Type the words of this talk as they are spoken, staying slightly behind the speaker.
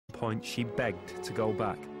point she begged to go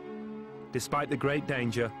back. Despite the great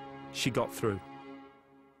danger, she got through.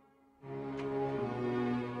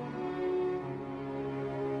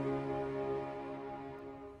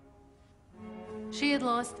 She had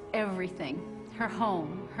lost everything: her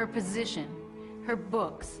home, her position, her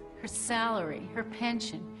books, her salary, her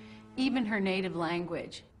pension, even her native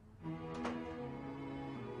language.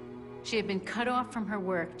 She had been cut off from her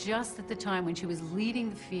work just at the time when she was leading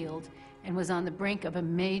the field and was on the brink of a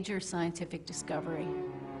major scientific discovery.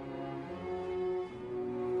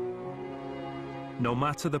 No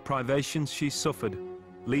matter the privations she suffered,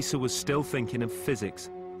 Lise was still thinking of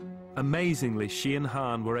physics. Amazingly, she and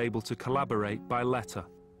Han were able to collaborate by letter.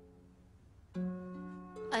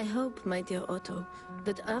 I hope, my dear Otto,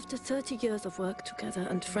 that after 30 years of work together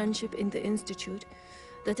and friendship in the Institute,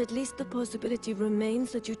 that at least the possibility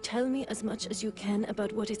remains that you tell me as much as you can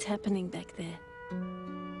about what is happening back there.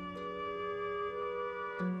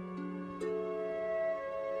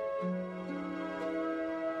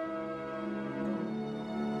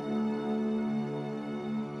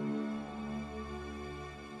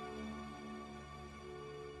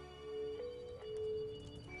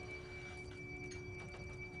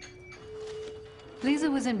 Lise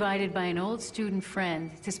was invited by an old student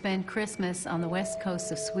friend to spend Christmas on the west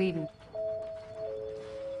coast of Sweden.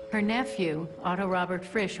 Her nephew, Otto Robert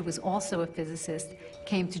Frisch, who was also a physicist,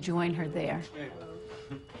 came to join her there.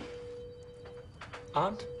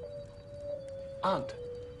 Aunt? Aunt?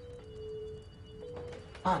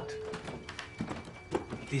 Aunt?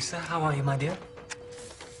 Lisa, how are you, my dear?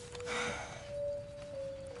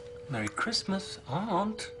 Merry Christmas,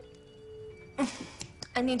 Aunt.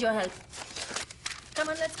 I need your help. Come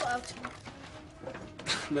on, let's go out.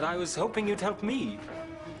 But I was hoping you'd help me.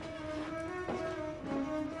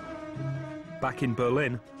 Back in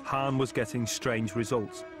Berlin, Han was getting strange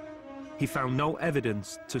results. He found no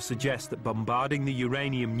evidence to suggest that bombarding the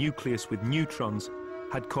uranium nucleus with neutrons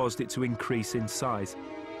had caused it to increase in size.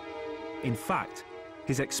 In fact,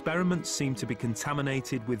 his experiments seemed to be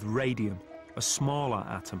contaminated with radium, a smaller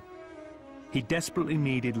atom. He desperately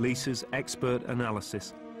needed Lisa's expert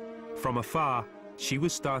analysis. From afar, she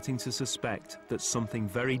was starting to suspect that something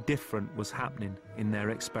very different was happening in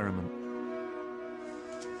their experiment.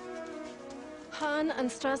 Han and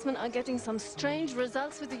Strassman are getting some strange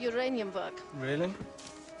results with the uranium work. Really?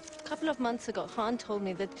 A couple of months ago, Han told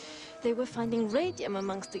me that they were finding radium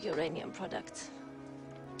amongst the uranium products.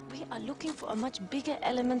 We are looking for a much bigger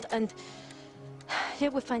element, and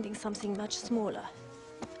here we're finding something much smaller.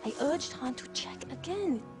 I urged Han to check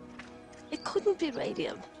again. It couldn't be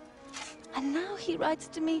radium. And now he writes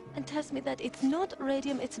to me and tells me that it's not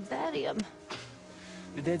radium, it's barium.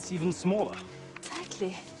 That's even smaller.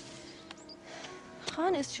 Exactly.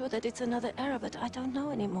 Han is sure that it's another error, but I don't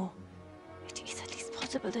know anymore. It is at least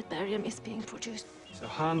possible that barium is being produced. So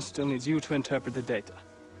Han still needs you to interpret the data.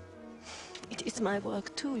 It is my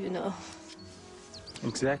work too, you know.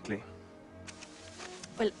 Exactly.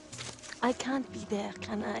 Well, I can't be there,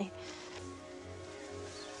 can I?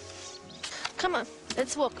 Come on,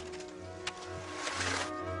 let's walk.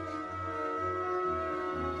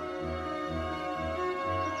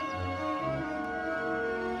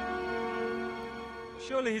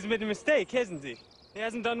 Surely he's made a mistake, hasn't he? He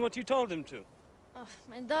hasn't done what you told him to. Oh,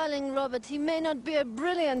 my darling Robert, he may not be a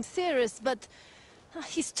brilliant theorist, but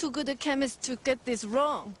he's too good a chemist to get this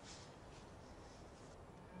wrong.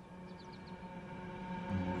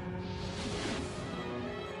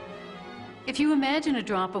 If you imagine a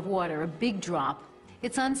drop of water, a big drop,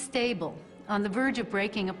 it's unstable, on the verge of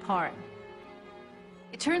breaking apart.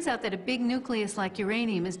 It turns out that a big nucleus like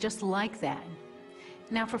uranium is just like that.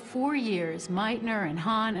 Now, for 4 years, Meitner and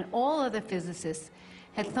Hahn and all other physicists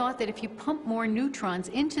had thought that if you pump more neutrons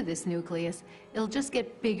into this nucleus, it'll just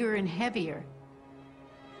get bigger and heavier.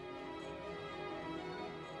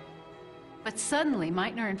 But suddenly,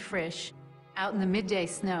 Meitner and Frisch, out in the midday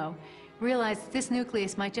snow, realized that this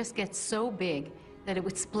nucleus might just get so big that it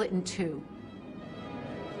would split in two.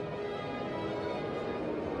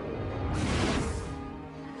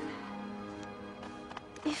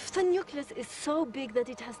 If the nucleus is so big that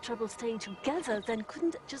it has trouble staying together, then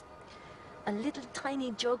couldn't just a little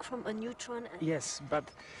tiny joke from a neutron... Yes, but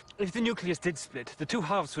if the nucleus did split, the two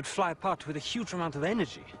halves would fly apart with a huge amount of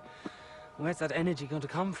energy. Where's that energy going to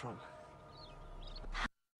come from?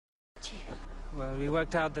 Well, we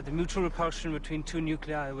worked out that the mutual repulsion between two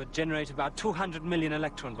nuclei would generate about 200 million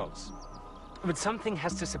electron volts. But something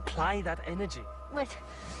has to supply that energy. Wait,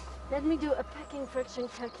 let me do a packing friction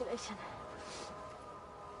calculation.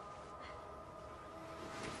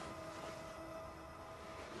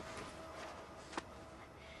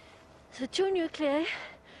 The two nuclei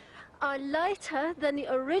are lighter than the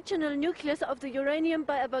original nucleus of the uranium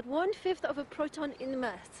by about 1/5 of a proton in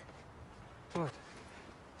mass. What?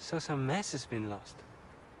 So some mass has been lost.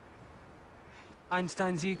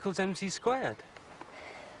 Einstein's E equals mc².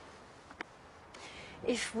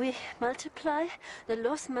 If we multiply the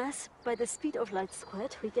lost mass by the speed of light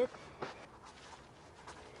squared, we get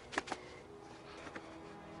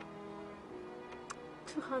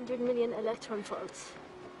 200 million electron volts.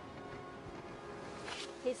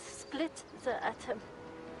 He's split the atom.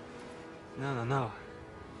 No, no, no.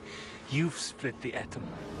 You've split the atom.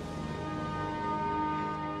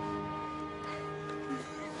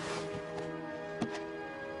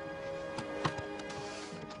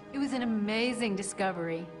 It was an amazing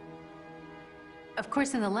discovery. Of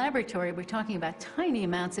course, in the laboratory, we're talking about tiny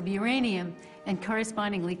amounts of uranium and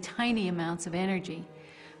correspondingly tiny amounts of energy.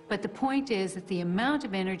 But the point is that the amount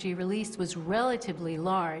of energy released was relatively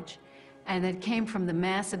large, and that came from the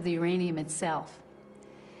mass of the uranium itself.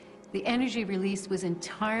 The energy released was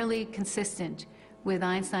entirely consistent with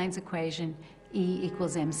Einstein's equation, E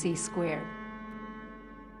equals mc².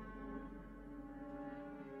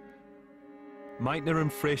 Meitner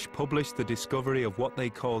and Frisch published the discovery of what they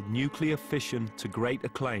called nuclear fission to great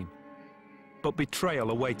acclaim. But betrayal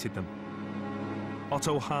awaited them.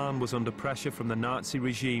 Otto Hahn was under pressure from the Nazi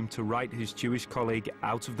regime to write his Jewish colleague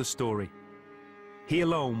out of the story. He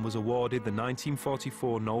alone was awarded the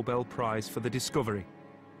 1944 Nobel Prize for the discovery.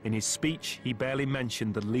 In his speech, he barely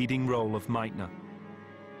mentioned the leading role of Meitner.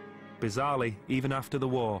 Bizarrely, even after the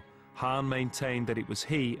war, Hahn maintained that it was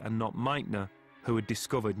he and not Meitner who had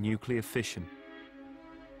discovered nuclear fission.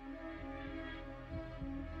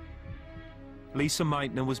 Lise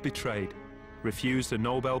Meitner was betrayed, refused a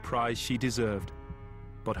Nobel Prize she deserved,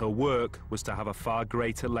 but her work was to have a far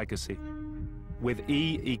greater legacy. With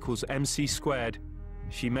E equals mc²,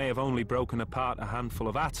 she may have only broken apart a handful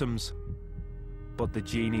of atoms, but the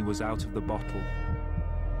genie was out of the bottle.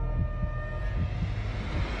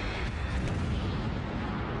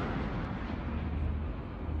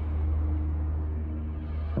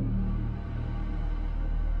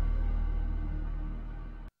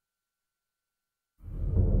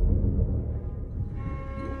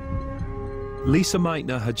 Lise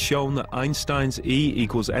Meitner had shown that Einstein's E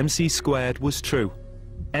equals mc² was true.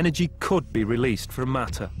 Energy could be released from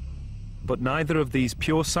matter. But neither of these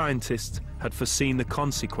pure scientists had foreseen the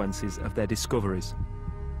consequences of their discoveries.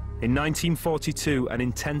 In 1942, an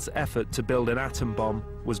intense effort to build an atom bomb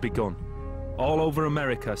was begun. All over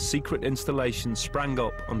America, secret installations sprang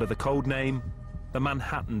up under the code name the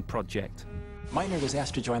Manhattan Project. Meitner was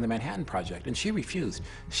asked to join the Manhattan Project, and she refused.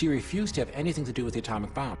 She refused to have anything to do with the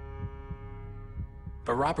atomic bomb.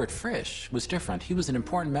 But Robert Frisch was different. He was an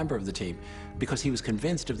important member of the team because he was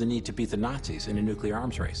convinced of the need to beat the Nazis in a nuclear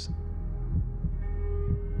arms race.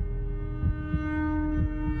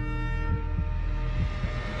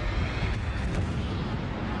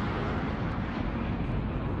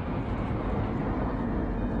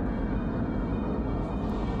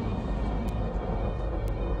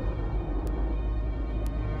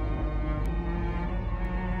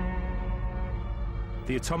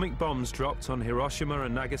 The atomic bombs dropped on Hiroshima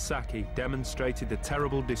and Nagasaki demonstrated the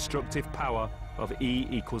terrible destructive power of E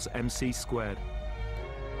equals mc².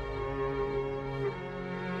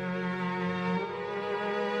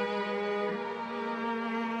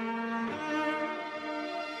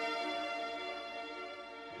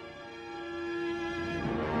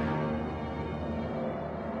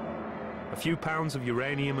 A few pounds of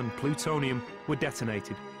uranium and plutonium were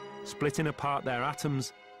detonated, splitting apart their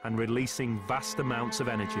atoms and releasing vast amounts of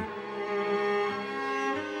energy.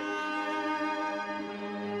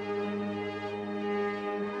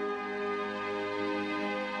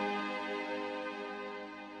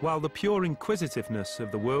 While the pure inquisitiveness of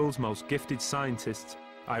the world's most gifted scientists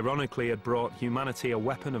ironically had brought humanity a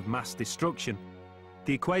weapon of mass destruction,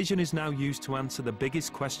 the equation is now used to answer the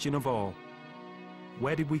biggest question of all.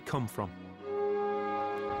 Where did we come from?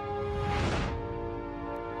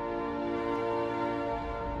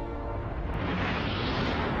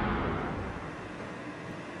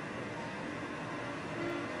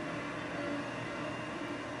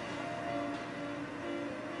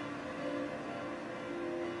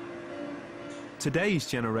 Today's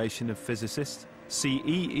generation of physicists see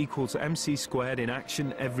E equals mc² in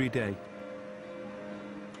action every day.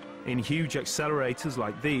 In huge accelerators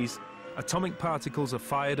like these, atomic particles are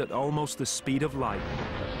fired at almost the speed of light.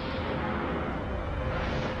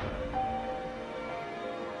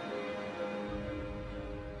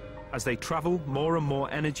 As they travel, more and more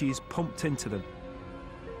energy is pumped into them.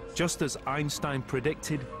 Just as Einstein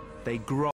predicted, they grow.